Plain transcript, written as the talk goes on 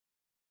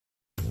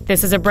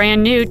This is a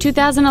brand new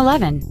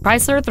 2011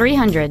 Chrysler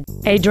 300,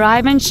 a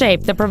drive and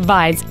shape that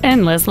provides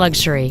endless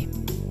luxury.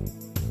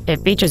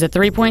 It features a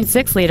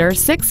 3.6-liter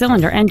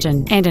six-cylinder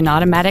engine and an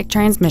automatic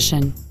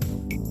transmission.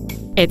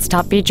 Its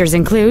top features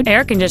include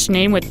air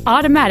conditioning with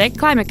automatic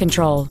climate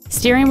control,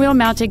 steering wheel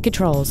mounted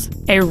controls,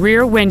 a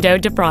rear window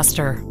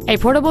defroster, a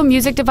portable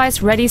music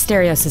device ready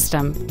stereo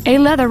system, a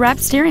leather-wrapped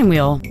steering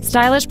wheel,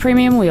 stylish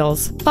premium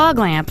wheels, fog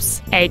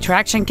lamps, a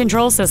traction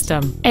control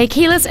system, a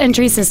keyless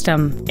entry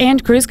system,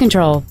 and cruise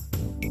control.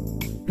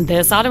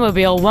 This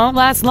automobile won't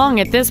last long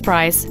at this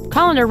price.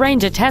 Call and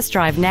arrange a test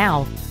drive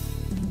now.